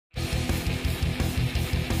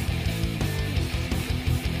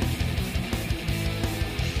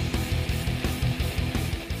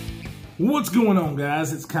What's going on,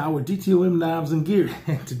 guys? It's Kyle with DTOM Knives and Gear,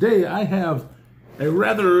 and today I have a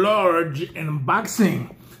rather large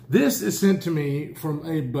unboxing. This is sent to me from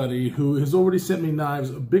a buddy who has already sent me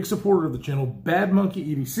knives, a big supporter of the channel, Bad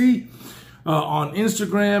Monkey EDC. On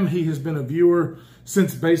Instagram, he has been a viewer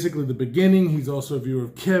since basically the beginning. He's also a viewer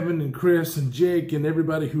of Kevin and Chris and Jake and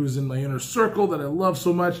everybody who is in my inner circle that I love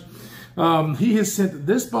so much. He has sent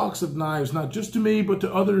this box of knives, not just to me, but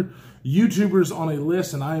to other YouTubers on a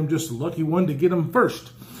list, and I am just the lucky one to get them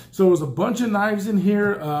first. So there's a bunch of knives in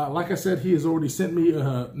here. Like I said, he has already sent me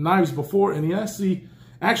knives before, and he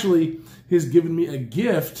actually has given me a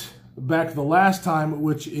gift back the last time,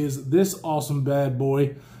 which is this awesome bad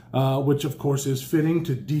boy, which of course is fitting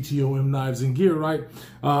to DTOM Knives and Gear, right?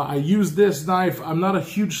 I use this knife. I'm not a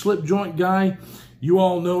huge slip joint guy. You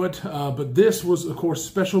all know it, but this was, of course,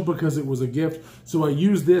 special because it was a gift. So I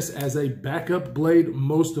use this as a backup blade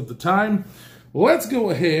most of the time. Let's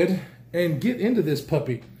go ahead and get into this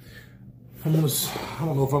puppy. I don't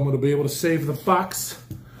know if I'm going to be able to save the box,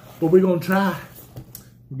 but we're going to try.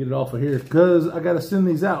 Get it off of here because I got to send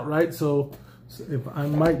these out, right? So if I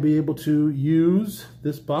might be able to use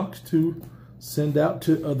this box to send out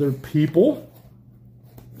to other people.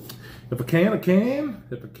 If I can, I can.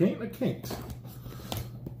 If I can't, I can't.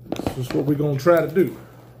 This is what we're going to try to do,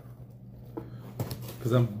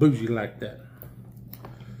 because I'm bougie like that.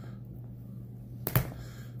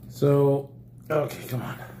 So, okay, come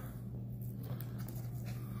on.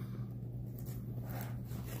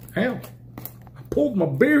 Hell, I pulled my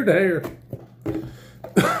beard hair.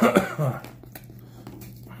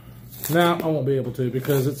 Now, I won't be able to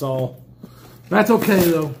because it's all, that's okay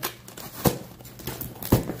though.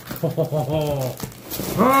 All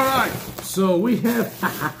right. So we have,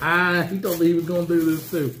 he told me he was going to do this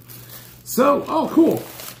too. So, oh cool.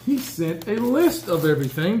 He sent a list of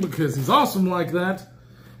everything because he's awesome like that.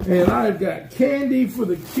 And I've got candy for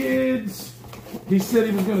the kids. He said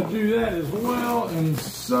he was going to do that as well. And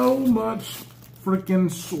so much freaking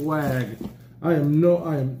swag.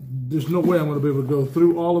 There's no way I'm going to be able to go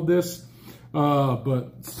through all of this.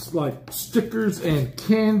 But it's like stickers and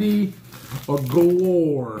candy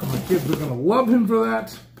galore. My kids are going to love him for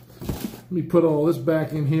that. Let me put all this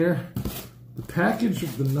back in here. The package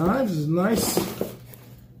of the knives is nice.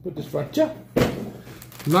 Put this right here.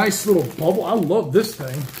 Nice little bubble. I love this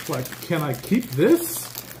thing. It's like, can I keep this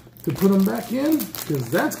to put them back in? Because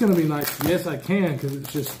that's going to be nice. Yes, I can, because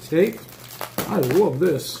it's just tape. I love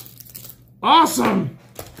this. Awesome!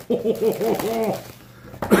 All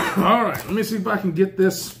right, let me see if I can get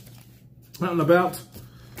this out and about.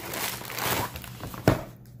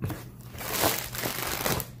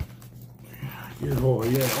 Oh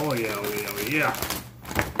yeah, oh yeah, oh yeah, oh yeah.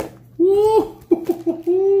 Woo!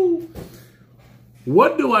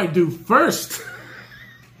 What do I do first?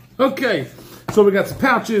 Okay, so we got some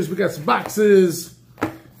pouches, we got some boxes,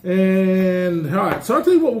 and all right, so I'll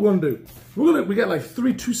tell you what we're gonna do. We got like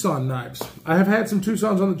 3 Tucson knives. I have had some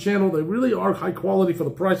Tucsons on the channel. They really are high quality for the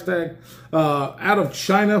price tag. Out of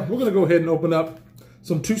China, we're gonna go ahead and open up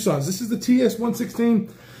some Tucsons. This is the TS116.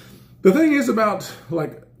 The thing is about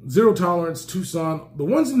like Zero Tolerance, Tucson, the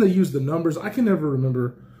ones that they use the numbers, I can never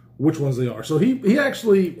remember which ones they are. So he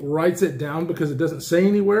actually writes it down because it doesn't say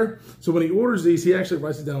anywhere. So when he orders these, he actually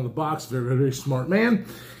writes it down on the box. Very, very smart man.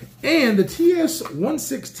 And the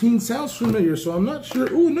TS116 sounds familiar, so I'm not sure.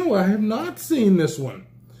 Oh, no, I have not seen this one.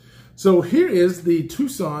 So here is the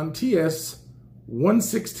Tucson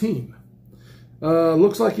TS116.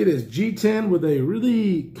 Looks like it is G10 with a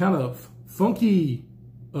really kind of funky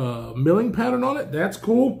milling pattern on it. That's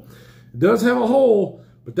cool. It does have a hole,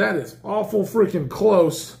 but that is awful freaking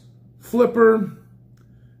close. Flipper.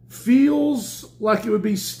 Feels like it would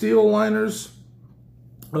be steel liners.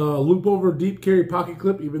 Loop over deep carry pocket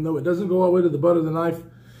clip, even though it doesn't go all the way to the butt of the knife.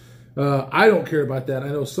 I don't care about that. I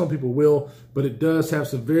know some people will, but it does have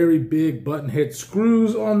some very big button head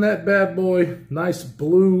screws on that bad boy. Nice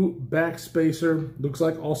blue back spacer. Looks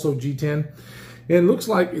like also G10. And looks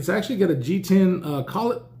like it's actually got a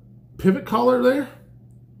G10 pivot collar there.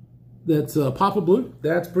 That's Papa Blue.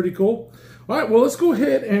 That's pretty cool. All right, well, let's go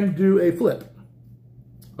ahead and do a flip.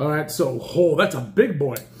 All right, so, oh, that's a big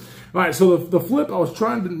boy. All right, so the flip, I was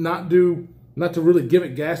trying to not to really give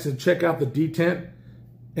it gas and check out the detent.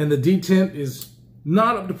 And the detent is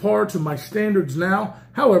not up to par to my standards now.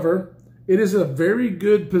 However, it is a very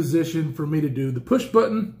good position for me to do the push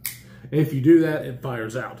button. And if you do that, it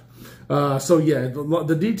fires out. So yeah,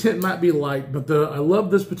 the detent might be light, but I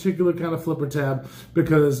love this particular kind of flipper tab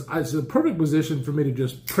because it's a perfect position for me to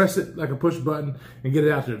just press it like a push button and get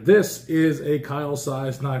it out there. This is a Kyle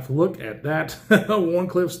size knife. Look at that.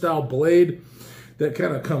 Wharncliffe style blade that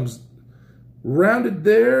kind of comes Rounded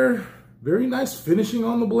there. Very nice finishing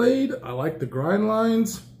on the blade. I like the grind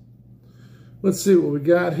lines. Let's see what we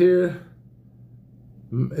got here.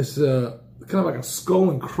 It's kind of like a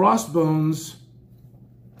skull and crossbones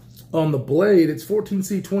on the blade. It's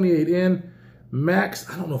 14C28N. Max,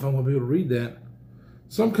 I don't know if I'm going to be able to read that.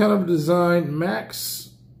 Some kind of design.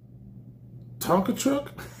 Max Tonka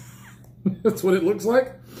truck. That's what it looks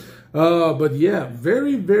like. But yeah,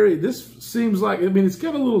 very, very, this seems like, I mean, it's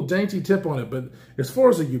got a little dainty tip on it, but as far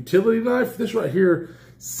as a utility knife, this right here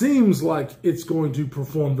seems like it's going to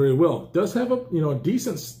perform very well. It does have a, you know, a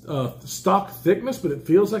decent stock thickness, but it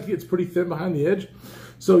feels like it's pretty thin behind the edge.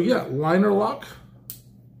 So yeah, liner lock.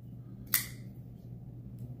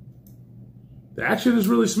 The action is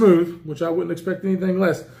really smooth, which I wouldn't expect anything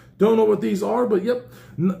less. Don't know what these are, but yep,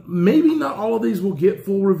 maybe not all of these will get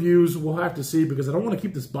full reviews. We'll have to see, because I don't want to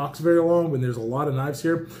keep this box very long when there's a lot of knives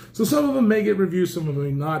here. So some of them may get reviews, some of them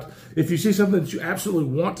may not. If you see something that you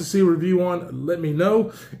absolutely want to see a review on, let me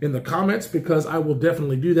know in the comments, because I will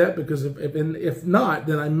definitely do that. Because if not,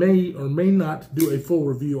 then I may or may not do a full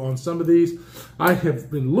review on some of these. I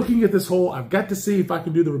have been looking at this hole. I've got to see if I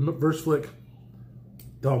can do the reverse flick.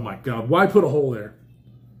 Oh my God, why put a hole there?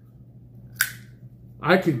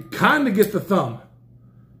 I can kind of get the thumb,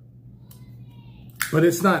 but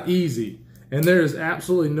it's not easy. And there is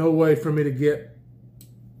absolutely no way for me to get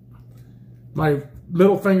my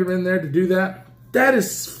middle finger in there to do that. That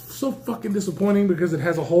is so fucking disappointing, because it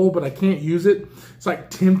has a hole, but I can't use it. It's like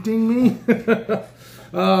tempting me.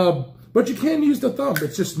 But you can use the thumb.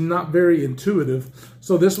 It's just not very intuitive.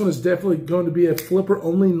 So this one is definitely going to be a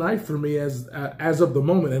flipper-only knife for me as of the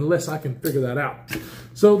moment, unless I can figure that out.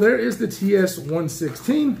 So there is the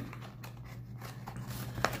TS-116.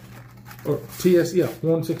 Or TS, yeah,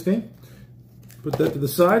 116. Put that to the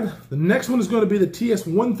side. The next one is going to be the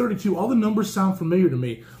TS-132. All the numbers sound familiar to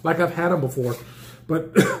me, like I've had them before.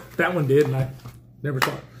 But that one did, and I never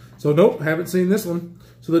saw it. So nope, haven't seen this one.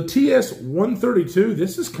 So the TS-132,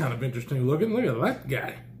 this is kind of interesting looking. Look at that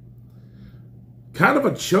guy. Kind of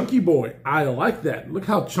a chunky boy. I like that. Look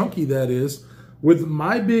how chunky that is. With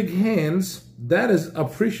my big hands, that is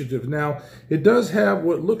appreciative. Now, it does have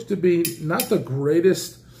what looks to be not the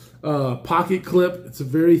greatest pocket clip. It's a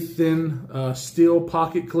very thin steel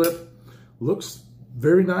pocket clip. Looks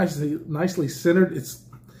very nicely centered.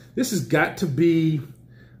 This has got to be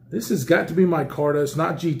my Carta. It's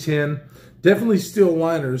not G10. Definitely steel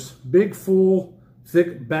liners. Big, full,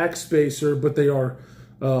 thick back spacer, but they are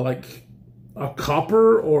like a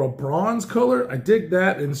copper or a bronze color. I dig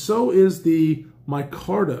that, and so is the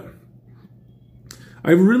micarta.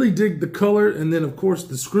 I really dig the color, and then of course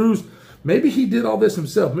the screws. Maybe he did all this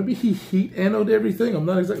himself. Maybe he heat anoded everything. I'm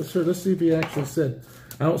not exactly sure. Let's see if he actually said.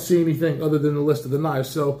 I don't see anything other than the list of the knives.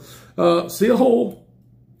 So see a hole.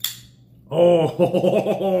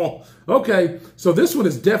 Oh, okay. So this one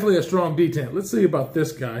is definitely a strong detent. Let's see about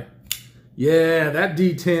this guy. Yeah, that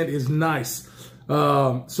detent is nice.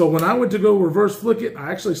 So when I went to go reverse flick it,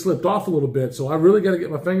 I actually slipped off a little bit. So I really got to get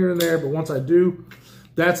my finger in there. But once I do,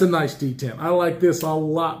 that's a nice detent. I like this a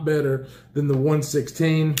lot better than the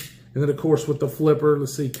 116. And then, of course, with the flipper,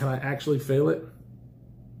 let's see, can I actually fail it?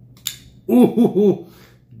 Ooh,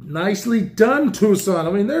 nicely done, Tucson. I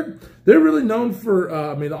mean, they're really known for,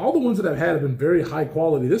 I mean, all the ones that I've had have been very high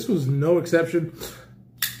quality. This was no exception.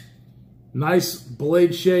 Nice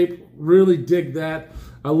blade shape. Really dig that.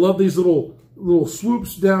 I love these little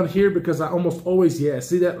swoops down here, because I almost always, yeah,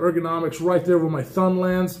 see that ergonomics right there where my thumb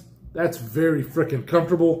lands? That's very freaking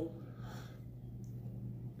comfortable.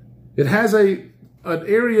 It has an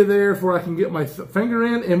area there where I can get my finger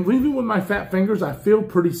in, and even with my fat fingers, I feel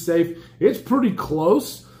pretty safe. It's pretty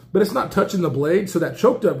close, but it's not touching the blade, so that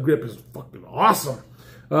choked up grip is fucking awesome.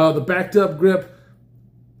 The backed up grip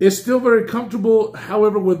is still very comfortable.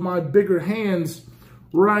 However, with my bigger hands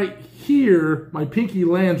right here, my pinky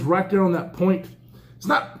lands right there on that point. It's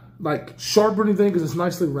not like sharp or anything, because it's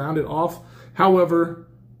nicely rounded off. However,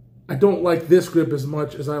 I don't like this grip as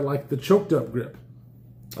much as I like the choked up grip.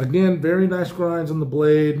 Again, very nice grinds on the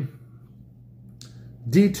blade.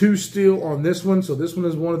 D2 steel on this one, so this one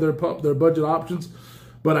is one of their budget options.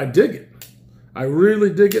 But I dig it. I really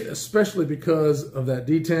dig it, especially because of that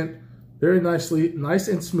detent. Very nice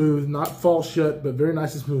and smooth, not fall shut, but very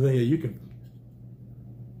nice and smooth. And yeah, you can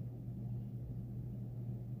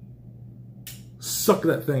suck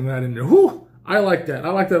that thing right in there. Whew, I like that.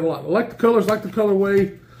 I like that a lot. I like the colors, like the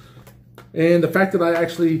colorway, and the fact that I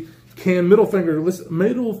actually can middle finger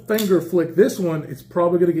flick this one. It's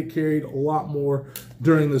probably going to get carried a lot more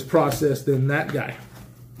during this process than that guy.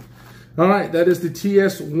 All right, that is the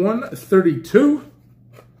TS-132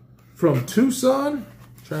 from Tucson.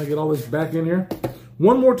 Trying to get all this back in here.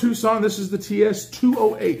 One more Tucson. This is the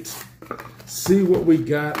TS208. See what we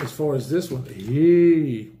got as far as this one.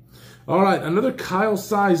 Hey. All right, another Kyle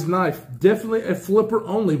size knife. Definitely a flipper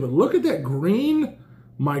only, but look at that green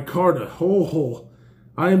micarta. Oh,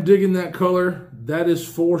 I am digging that color. That is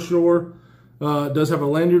for sure. It does have a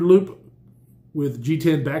lanyard loop with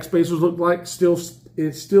G10 backspacers look like.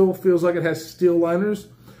 It still feels like it has steel liners,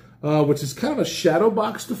 which is kind of a shadow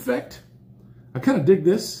boxed effect. I kind of dig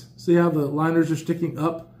this. See how the liners are sticking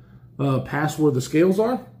up past where the scales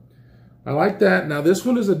are? I like that. Now this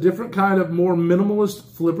one is a different kind of more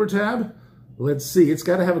minimalist flipper tab. Let's see. It's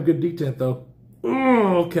got to have a good detent though.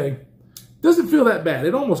 Oh, okay. Doesn't feel that bad.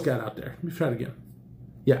 It almost got out there. Let me try it again.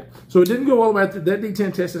 Yeah. So it didn't go all the way out there. That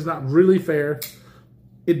detent test is not really fair.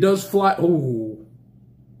 It does fly. Oh,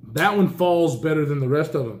 that one falls better than the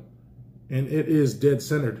rest of them. And it is dead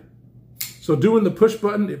centered. So doing the push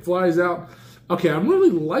button, it flies out. Okay, I'm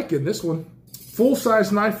really liking this one.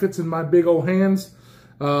 Full-size knife fits in my big old hands.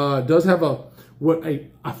 Does have a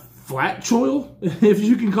flat choil, if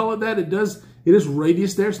you can call it that. It is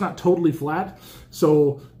radius there. It's not totally flat.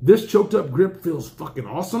 So this choked up grip feels fucking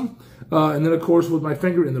awesome. And then of course with my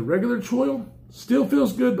finger in the regular choil, still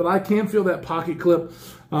feels good, but I can feel that pocket clip.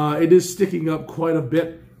 It is sticking up quite a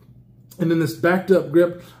bit. And then this backed up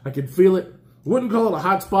grip, I can feel it. Wouldn't call it a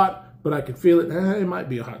hot spot, but I can feel it. It might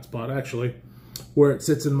be a hot spot actually, where it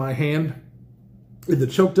sits in my hand. In the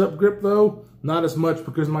choked up grip though, not as much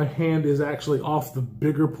because my hand is actually off the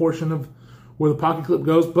bigger portion of where the pocket clip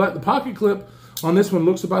goes. But the pocket clip on this one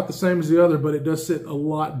looks about the same as the other, but it does sit a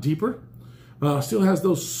lot deeper. Still has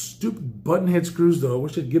those stupid button head screws though. I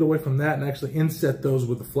wish I'd get away from that and actually inset those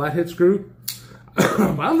with a flathead screw.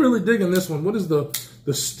 I'm really digging this one. What is the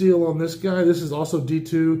steel on this guy? This is also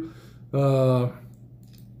D2.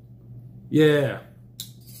 Yeah.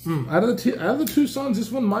 Out of the Tucsons,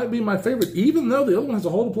 this one might be my favorite, even though the other one has a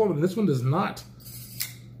hole deployment and this one does not.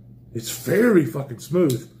 It's very fucking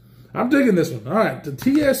smooth. I'm digging this one. All right, the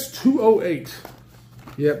TS208.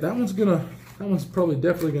 Yep, that one's probably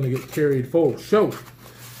definitely gonna get carried full show.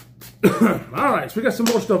 All right, so we got some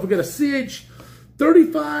more stuff. We got a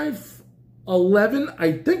CH3511.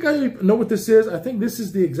 I think I know what this is. I think this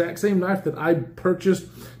is the exact same knife that I purchased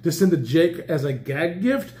to send to Jake as a gag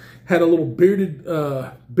gift. Had a little bearded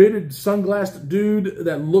sunglassed dude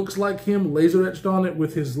that looks like him laser etched on it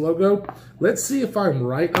with his logo. Let's see if I'm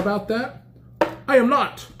right about that. I am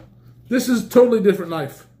not. This is a totally different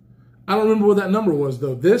knife. I don't remember what that number was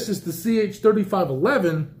though. This is the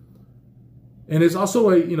CH3511, and it's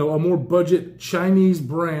also a more budget Chinese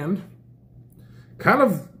brand. Kind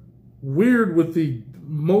of weird with the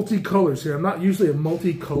multicolors here. I'm not usually a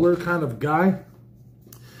multicolor kind of guy.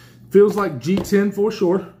 Feels like G10 for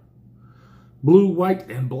sure. Blue, white,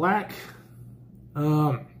 and black.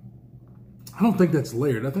 I don't think that's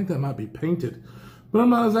layered. I think that might be painted, but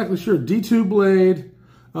I'm not exactly sure. D2 blade.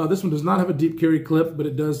 This one does not have a deep carry clip, but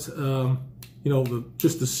it does,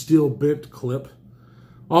 just the steel bent clip.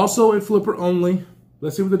 Also a flipper only.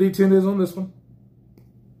 Let's see what the D10 is on this one.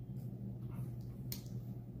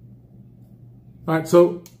 All right,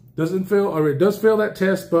 so doesn't fail, or it does fail that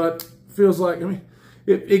test, but feels like,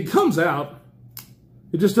 it comes out.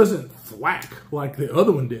 It just doesn't thwack like the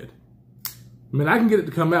other one did. I can get it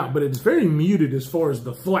to come out, but it's very muted as far as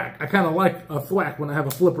the thwack. I kind of like a thwack when I have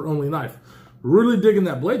a flipper only knife. Really digging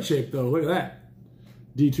that blade shape though. Look at that.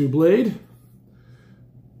 D2 blade.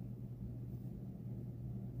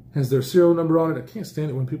 Has their serial number on it. I can't stand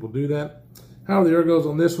it when people do that. How are the ergos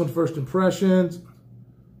on this one? First impressions.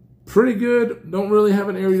 Pretty good. Don't really have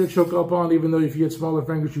an area to choke up on, even though if you had smaller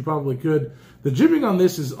fingers, you probably could. The jimping on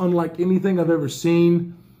this is unlike anything I've ever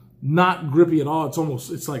seen. Not grippy at all.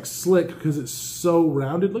 It's like slick because it's so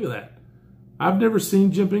rounded. Look at that. I've never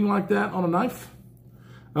seen jimping like that on a knife,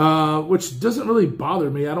 which doesn't really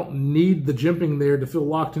bother me. I don't need the jimping there to feel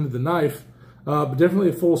locked into the knife, but definitely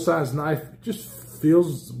a full-size knife. It just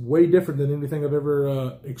feels way different than anything I've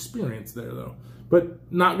ever experienced there, though.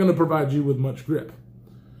 But not going to provide you with much grip.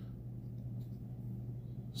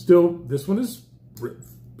 Still, this one is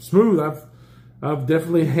smooth. I've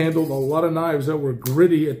definitely handled a lot of knives that were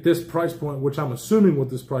gritty at this price point, which I'm assuming what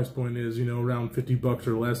this price point is, around 50 bucks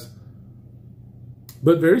or less.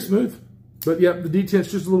 But very smooth. But yeah, the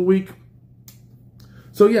detent's just a little weak.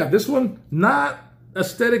 So yeah, this one, not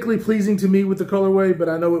aesthetically pleasing to me with the colorway, but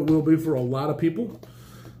I know it will be for a lot of people.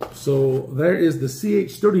 So there is the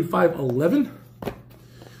CH3511.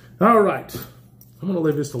 All right. I'm going to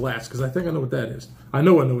leave this to last because I think I know what that is. I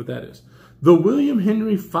know what that is. The William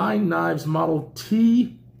Henry Fine Knives Model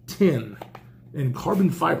T10 in carbon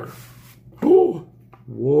fiber. Oh,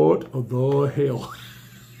 what the hell?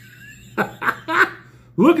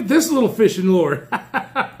 Look at this little fishing lure.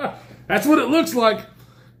 That's what it looks like.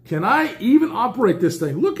 Can I even operate this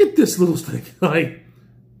thing? Look at this little thing. Like,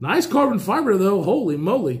 nice carbon fiber though. Holy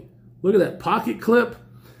moly. Look at that pocket clip.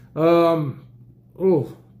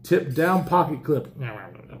 Oh, tip down pocket clip.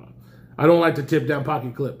 I don't like the tip down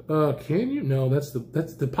pocket clip. Can you? No, that's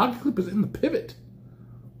the pocket clip is in the pivot.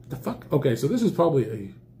 What the fuck? Okay, so this is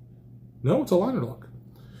probably no, it's a liner lock.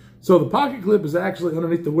 So the pocket clip is actually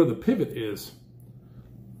underneath where the pivot is.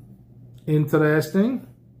 Interesting.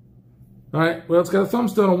 All right, well, it's got a thumb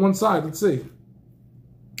stud on one side. Let's see.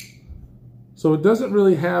 So it doesn't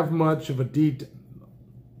really have much of a detent.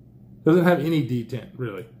 Doesn't have any detent,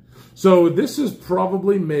 really. So this is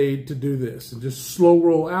probably made to do this and just slow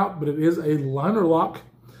roll out, but it is a liner lock.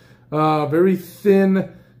 Very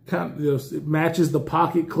thin, kind of, it matches the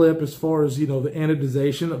pocket clip as far as, the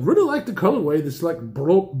anodization. I really like the colorway. This like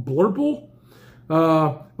blurple.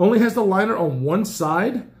 Only has the liner on one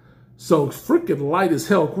side. So freaking light as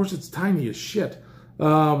hell. Of course, it's tiny as shit.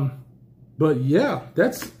 But yeah,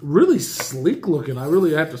 that's really sleek looking. I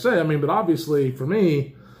really have to say. I mean, but obviously for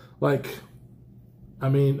me, like, I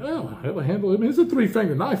mean, oh, I have a handle. I mean, it's a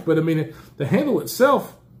 3-finger knife, but I mean, the handle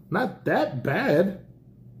itself, not that bad.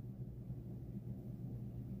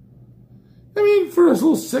 I mean, for a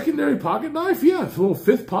little secondary pocket knife, yeah, a little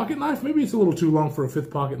 5th pocket knife. Maybe it's a little too long for a 5th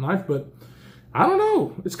pocket knife, but I don't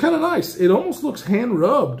know. It's kind of nice. It almost looks hand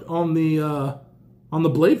rubbed on the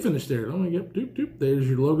blade finish there. Let me get doop doop. There's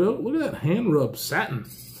your logo. Look at that hand rub satin.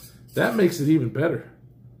 That makes it even better.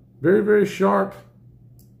 Very, very sharp.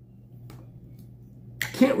 I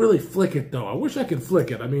can't really flick it though. I wish I could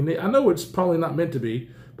flick it. I mean, I know it's probably not meant to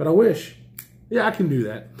be, but I wish. Yeah, I can do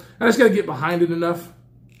that. I just got to get behind it enough.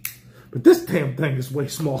 But this damn thing is way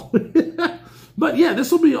small. But yeah,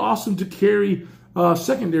 this will be awesome to carry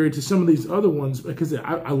secondary to some of these other ones because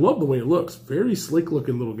I love the way it looks. Very sleek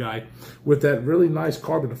looking little guy with that really nice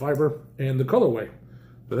carbon fiber and the colorway.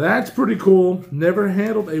 But that's pretty cool. Never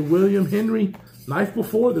handled a William Henry knife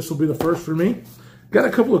before. This will be the first for me. Got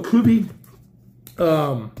a couple of Kubey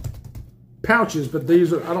pouches, but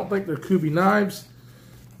these are, I don't think they're Kubey knives.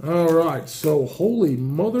 All right, so holy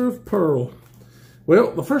mother of pearl.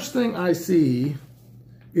 Well, the first thing I see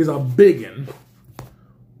is a biggin.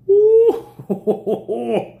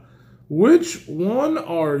 Ooh, which one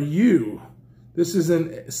are you? This is an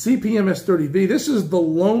CPMS 30V. This is the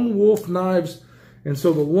Lone Wolf knives. And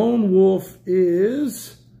so the Lone Wolf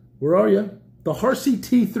is, where are you? The Harsey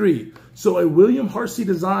T3. So a William Harsey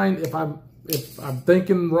design, if I'm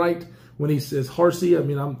thinking right when he says Harsey, I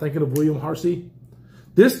mean, I'm thinking of William Harsey.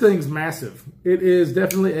 This thing's massive. It is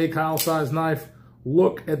definitely a Kyle size knife.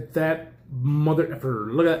 Look at that mother effer.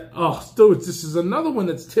 Look at, oh, dude, this is another one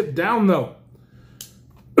that's tipped down though.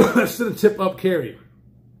 Instead of tip up carry.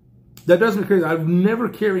 That does me crazy. I've never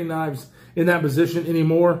carried knives in that position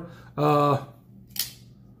anymore.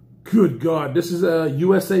 Good God. This is a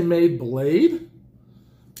USA made blade.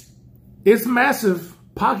 It's massive.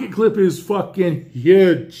 Pocket clip is fucking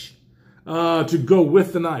huge to go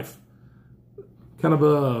with the knife. Kind of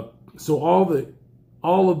a, so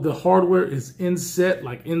all of the hardware is inset,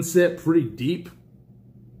 like inset pretty deep.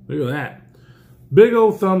 Look at that. Big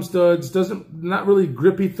old thumb studs. Not really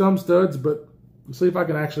grippy thumb studs, but let's see if I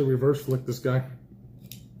can actually reverse flick this guy.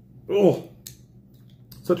 Oh,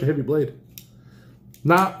 such a heavy blade.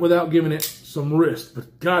 Not without giving it some wrist,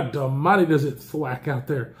 but God almighty does it thwack out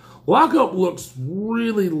there. Lockup looks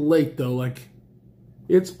really late though, like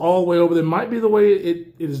it's all the way over there. Might be the way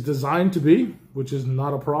it is designed to be, which is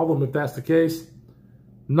not a problem if that's the case.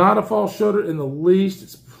 Not a false shutter in the least.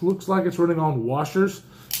 It looks like it's running on washers.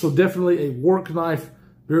 So definitely a work knife,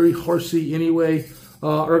 very Harsey anyway.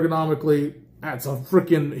 Ergonomically, that's a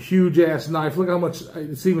freaking huge ass knife. Look how much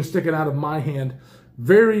it's even sticking out of my hand.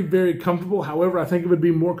 Very, very comfortable. However, I think it would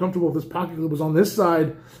be more comfortable if this pocket clip was on this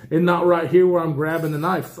side and not right here where I'm grabbing the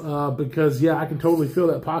knife. Because yeah, I can totally feel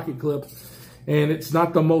that pocket clip. And it's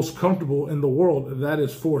not the most comfortable in the world. That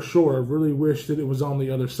is for sure. I really wish that it was on the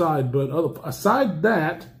other side. But aside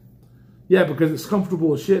that, yeah, because it's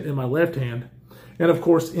comfortable as shit in my left hand. And of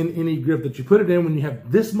course, in any grip that you put it in, when you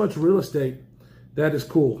have this much real estate, that is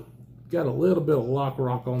cool. Got a little bit of lock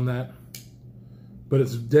rock on that. But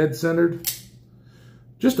it's dead centered.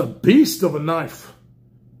 Just a beast of a knife.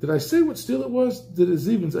 Did I say what steel it was? Did it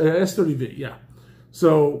even say S30V? Yeah.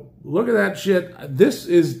 So look at that shit. This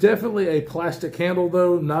is definitely a plastic handle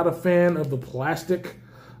though. Not a fan of the plastic,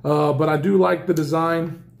 but I do like the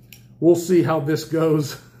design. We'll see how this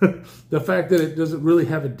goes. The fact that it doesn't really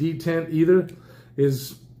have a detent either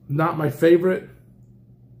is not my favorite.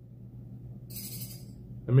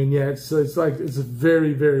 I mean, yeah, it's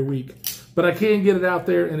very, very weak. but I can get it out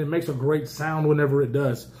there, and it makes a great sound whenever it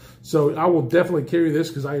does. So I will definitely carry this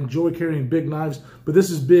because I enjoy carrying big knives, but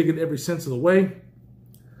this is big in every sense of the way.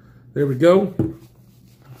 There we go.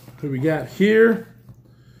 What we got here?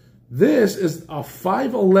 This is a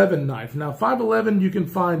 511 knife. Now, 511 you can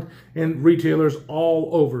find in retailers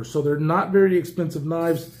all over, so they're not very expensive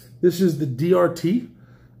knives. This is the DRT.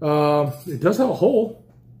 It does have a hole,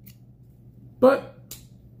 but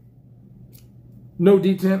no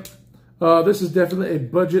detent. This is definitely a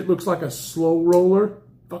budget. Looks like a slow roller.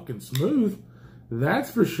 Fucking smooth. That's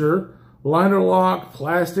for sure. Liner lock,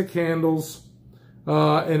 plastic handles,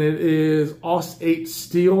 and it is AUS 8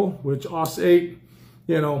 steel, which AUS 8,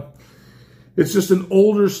 you know, it's just an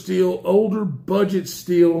older steel, older budget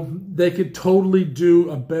steel. They could totally do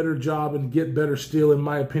a better job and get better steel, in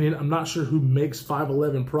my opinion. I'm not sure who makes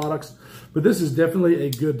 511 products, but this is definitely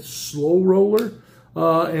a good slow roller.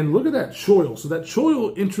 And look at that choil. So that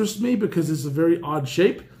choil interests me because it's a very odd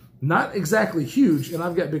shape. Not exactly huge, and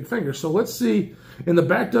I've got big fingers. So let's see. In the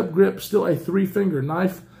backed up grip, still a 3-finger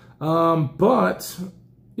knife. But,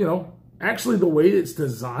 you know, actually the way it's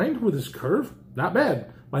designed with this curve, not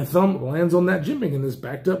bad. My thumb lands on that jimping in this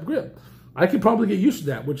backed up grip. I could probably get used to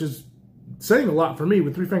that, which is saying a lot for me.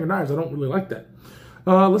 With 3-finger knives, I don't really like that.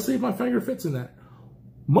 Let's see if my finger fits in that.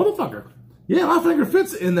 Motherfucker. Yeah, my finger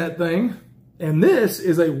fits in that thing. And this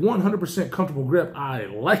is a 100% comfortable grip. I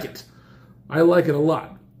like it. I like it a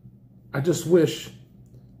lot. I just wish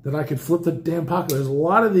that I could flip the damn pocket. There's a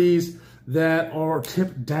lot of these that are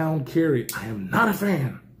tip down carry. I am not a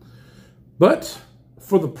fan. But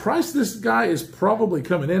for the price this guy is probably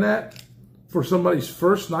coming in at, for somebody's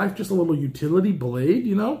first knife, just a little utility blade,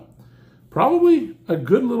 you know, probably a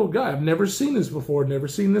good little guy. I've never seen this before, never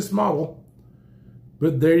seen this model,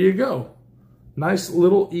 but there you go. Nice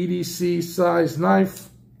little EDC size knife.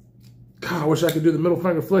 God, I wish I could do the middle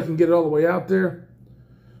finger flick and get it all the way out there.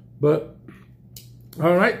 But,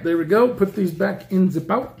 all right, there we go. Put these back in the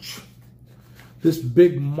pouch. This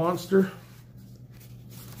big monster.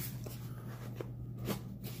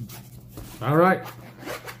 All right,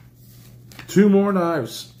 2 more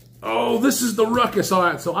knives. Oh, this is the Ruckus. All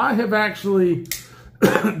right, so I have actually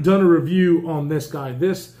done a review on this guy.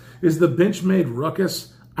 This is the Benchmade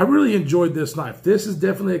Ruckus. I really enjoyed this knife. This is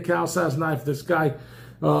definitely a cow-sized knife. This guy,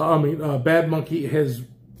 Bad Monkey,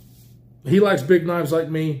 he likes big knives like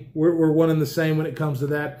me. We're one and the same when it comes to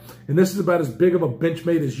that. And this is about as big of a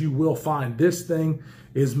Benchmade as you will find. This thing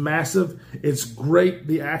is massive. It's great.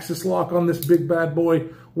 The axis lock on this big bad boy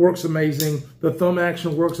works amazing. The thumb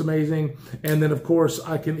action works amazing. And then, of course,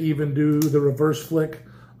 I can even do the reverse flick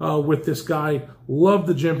with this guy. Love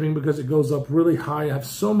the jimping because it goes up really high. I have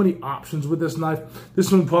so many options with this knife.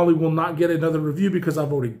 This one probably will not get another review because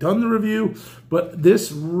I've already done the review. But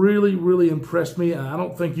this really, really impressed me. And I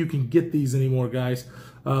don't think you can get these anymore, guys.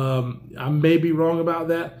 I may be wrong about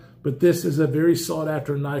that. But this is a very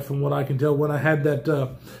sought-after knife from what I can tell. When I had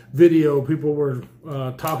that video, people were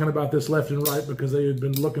talking about this left and right because they had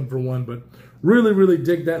been looking for one. But really, really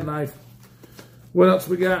dig that knife. What else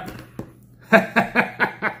we got?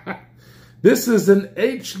 This is an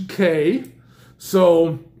HK.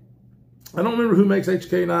 So, I don't remember who makes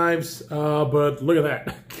HK knives, but look at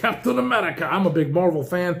that. Captain America. I'm a big Marvel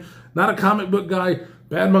fan. Not a comic book guy.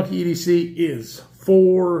 Bad Monkey EDC is,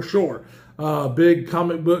 for sure. Big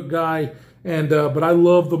comic book guy, and but I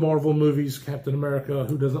love the Marvel movies. Captain America,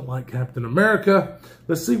 who doesn't like Captain America?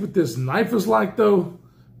 Let's see what this knife is like, though.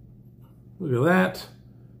 Look at that.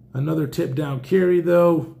 Another tip down carry,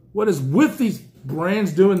 though. What is with these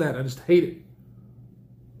brands doing that? I just hate it.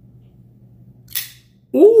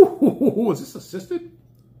 Ooh, is this assisted?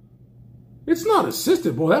 It's not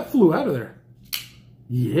assisted. Boy, that flew out of there.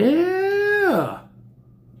 Yeah.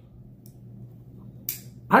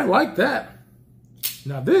 I like that.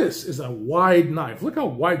 Now this is a wide knife. Look how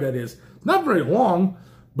wide that is. It's not very long,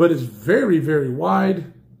 but it's very, very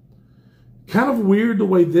wide. Kind of weird the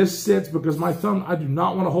way this sits because my thumb, I do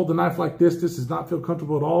not want to hold the knife like this. This does not feel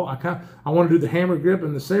comfortable at all. I want to do the hammer grip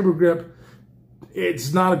and the saber grip.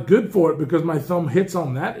 It's not good for it because my thumb hits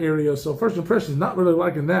on that area. So first impression is not really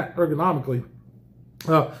liking that ergonomically.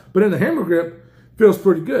 But in the hammer grip, feels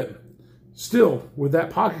pretty good. Still, with that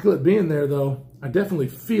pocket clip being there though, I definitely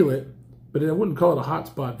feel it, but I wouldn't call it a hot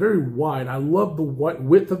spot. Very wide. I love the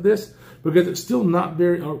width of this because it's still not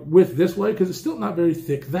very, width this way, because it's still not very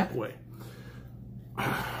thick that way.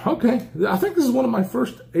 Okay, I think this is one of my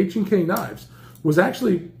first H&K knives. Was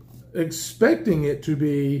actually expecting it to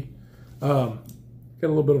be, got a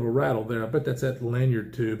little bit of a rattle there. I bet that's that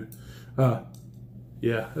lanyard tube.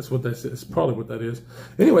 Yeah, that's what that is. It's probably what that is.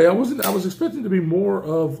 Anyway, I was expecting to be more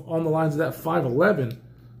of on the lines of that 511,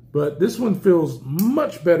 But this one feels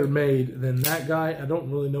much better made than that guy. I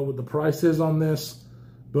don't really know what the price is on this.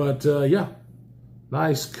 But yeah,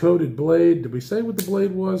 nice coated blade. Did we say what the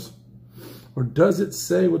blade was? Or does it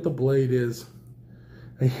say what the blade is?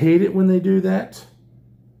 I hate it when they do that.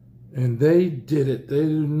 And they did it. They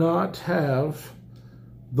do not have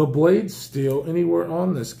the blade steel anywhere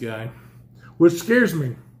on this guy, which scares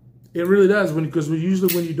me. It really does, because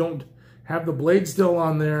usually when you don't have the blade steel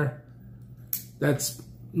on there, that's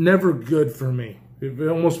never good for me. It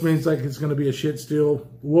almost means like it's going to be a shit steel.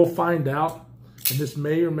 We'll find out, and this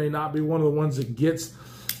may or may not be one of the ones that gets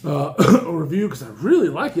a review, because I really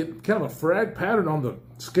like it. Kind of a frag pattern on the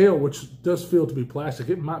scale, which does feel to be plastic.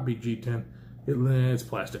 It might be G10. It's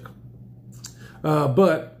plastic.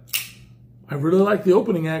 But I really like the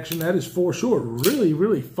opening action. That is for sure. Really,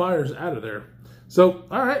 really fires out of there. So,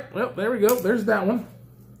 all right. Well, there we go. There's that one.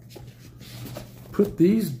 Put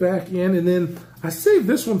these back in, and then I saved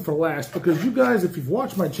this one for last because you guys, if you've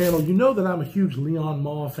watched my channel, you know that I'm a huge Leon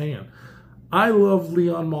Mall fan. I love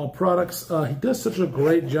Leon Mall products. He does such a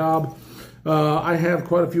great job. I have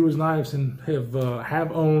quite a few of his knives and have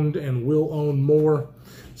owned and will own more.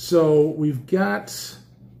 So we've got,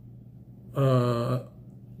 well,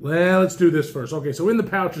 let's do this first. Okay, so in the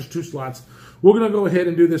pouch, there's 2 slots. We're going to go ahead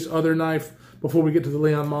and do this other knife before we get to the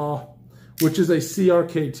Leon Mall, which is a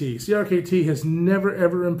CRKT. CRKT has never,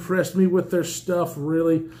 ever impressed me with their stuff,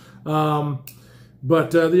 really.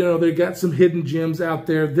 But, you know, they got some hidden gems out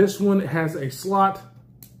there. This one has a slot.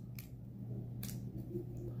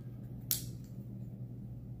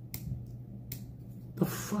 The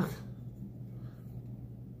fuck?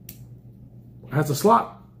 It has a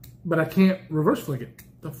slot, but I can't reverse flick it.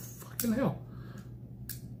 The fucking hell?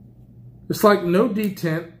 It's like no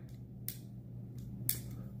detent,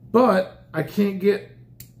 but I can't get,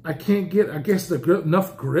 I guess,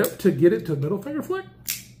 enough grip to get it to middle finger flick.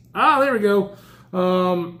 Ah, there we go.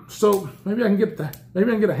 So maybe I can get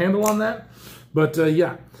a handle on that. But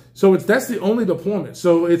yeah, so that's the only deployment.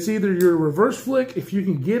 So it's either your reverse flick, if you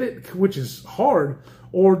can get it, which is hard,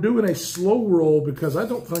 or doing a slow roll, because I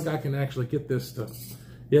don't think I can actually get this to,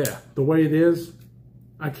 yeah, the way it is.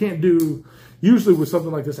 I can't do, usually with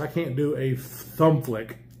something like this, I can't do a thumb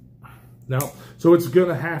flick. Now, so it's going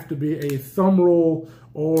to have to be a thumb roll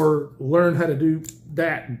or learn how to do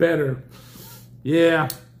that better. Yeah,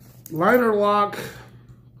 liner lock,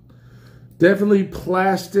 definitely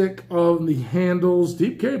plastic on the handles.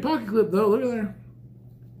 Deep carry pocket clip though, look at there.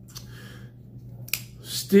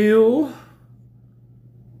 Steel.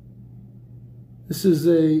 This is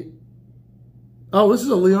a, oh, this is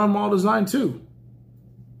a Leon Mall design too.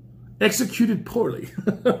 Executed poorly.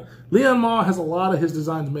 Leon Mall has a lot of his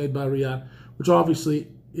designs made by Riyadh, which obviously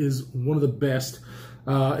is one of the best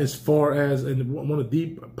as far as, and one of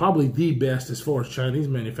the, probably the best as far as Chinese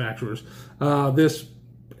manufacturers. This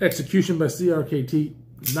execution by CRKT,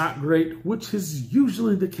 not great, which is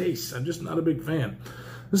usually the case. I'm just not a big fan.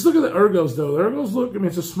 Let's look at the ergos though. The ergos look, I mean,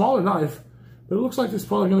 it's a smaller knife, but it looks like it's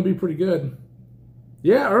probably going to be pretty good.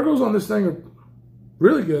 Yeah, ergos on this thing are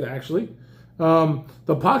really good, actually.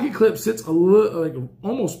 The pocket clip sits a little, like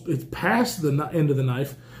almost, it's past the end of the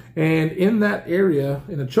knife. And in that area,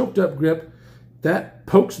 in a choked up grip, that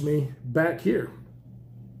pokes me back here.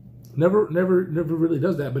 Never really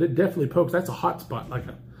does that, but it definitely pokes. That's a hot spot,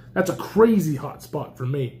 that's a crazy hot spot for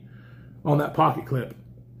me on that pocket clip.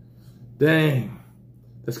 Dang,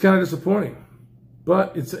 that's kind of disappointing.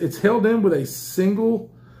 But it's held in with a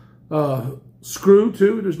single screw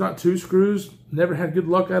too. There's not 2 screws. Never had good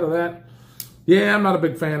luck out of that. Yeah, I'm not a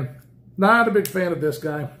big fan. Not a big fan of this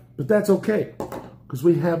guy, but that's okay, because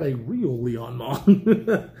we have a real Leon Mall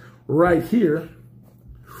right here.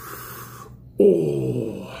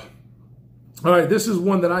 Oh. All right, this is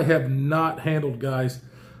one that I have not handled, guys.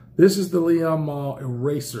 This is the Leon Mall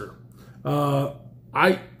Eraser.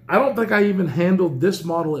 I don't think I even handled this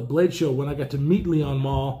model at Blade Show when I got to meet Leon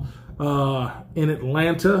Mall in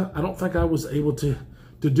Atlanta. I don't think I was able to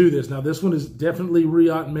do this. Now, this one is definitely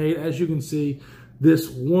Riyadh made. As you can see, this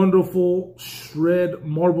wonderful shred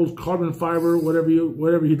marbled carbon fiber, whatever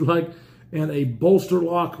you'd like, and a bolster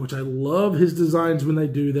lock, which I love his designs when they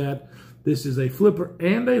do that. This is a flipper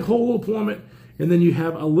and a hole deployment. And then you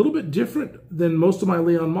have a little bit different than most of my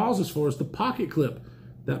Leon Malls as far as the pocket clip.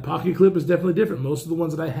 That pocket clip is definitely different. Most of the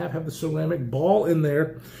ones that I have the ceramic ball in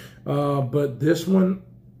there. But this one,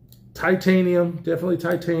 titanium, definitely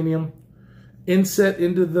titanium. Inset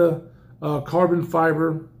into the carbon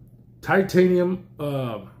fiber. Titanium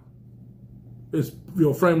is, you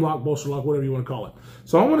know, frame lock, bolster lock, whatever you want to call it.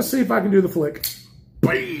 So I want to see if I can do the flick.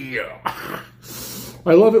 Bam!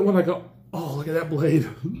 I love it when I go, Oh, look at that blade.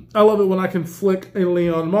 I love it when I can flick a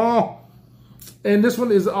Leon Mall. And this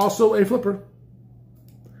one is also a flipper.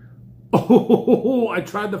 Oh, I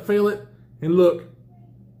tried to fail it, and look.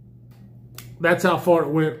 That's how far it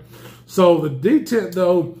went. So the detent,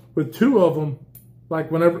 though, with two of them,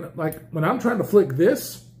 like when I'm trying to flick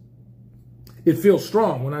this, it feels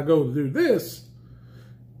strong. When I go to do this,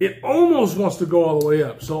 it almost wants to go all the way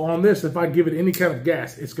up. So on this, if I give it any kind of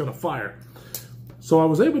gas, it's going to fire. So I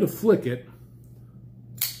was able to flick it.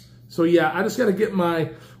 So yeah, I just got to get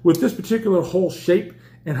with this particular hole shape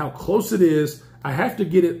and how close it is, I have to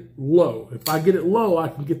get it low. If I get it low, I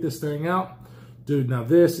can get this thing out. Dude, now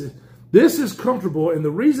this is comfortable. And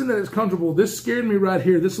the reason that it's comfortable, this scared me right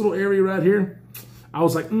here. This little area right here, I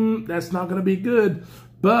was like, that's not going to be good.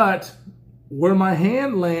 But where my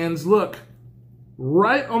hand lands, look,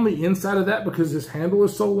 right on the inside of that, because this handle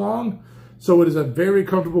is so long, so it is a very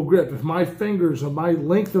comfortable grip. If my fingers or my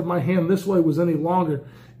length of my hand this way was any longer,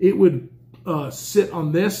 it would sit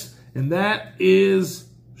on this, and that is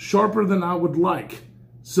sharper than I would like.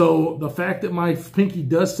 So the fact that my pinky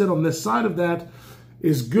does sit on this side of that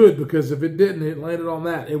is good, because if it didn't, it landed on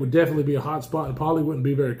that, it would definitely be a hot spot and probably wouldn't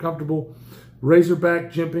be very comfortable.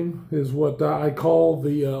 Razorback jimping is what I call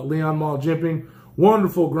the Leon Mall jimping.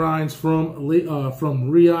 Wonderful grinds from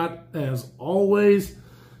Riyat as always.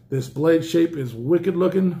 This blade shape is wicked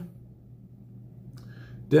looking.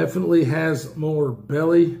 Definitely has more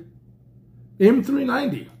belly.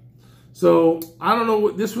 M390. So I don't know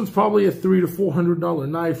what this one's probably a $300 to $400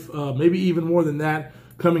 knife, maybe even more than that,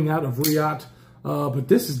 coming out of Riyat. But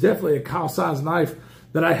this is definitely a cow size knife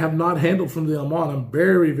that I have not handled from the Alman. I'm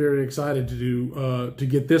very, very excited to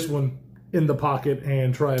get this one in the pocket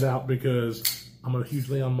and try it out, because I'm a huge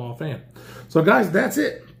Leon Mall fan. So guys, that's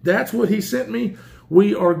it. That's what he sent me.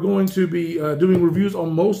 We are going to be doing reviews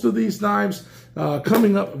on most of these knives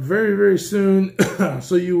coming up very, very soon.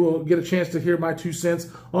 So you will get a chance to hear my 2 cents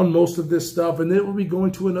on most of this stuff. And then we'll be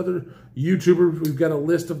going to another YouTuber. We've got a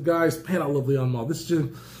list of guys. Man, I love Leon Mall. This is just,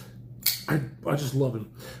 I just love him.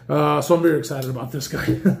 So I'm very excited about this guy.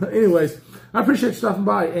 Anyways, I appreciate you stopping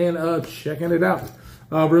by and checking it out.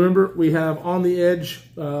 Remember, we have On the Edge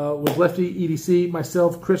with Lefty, EDC,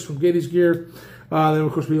 myself, Chris from Gators Gear. Then,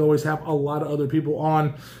 of course, we always have a lot of other people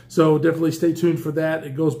on. So definitely stay tuned for that.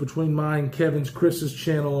 It goes between mine, Kevin's, Chris's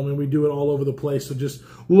channel. I mean, we do it all over the place. So just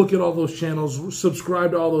look at all those channels,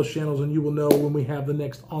 subscribe to all those channels, and you will know when we have the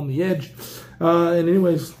next On the Edge. And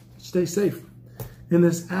anyways, stay safe in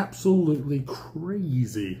this absolutely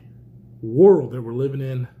crazy world that we're living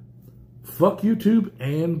in. Fuck YouTube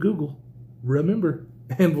and Google. Remember,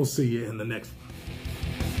 and we'll see you in the next one.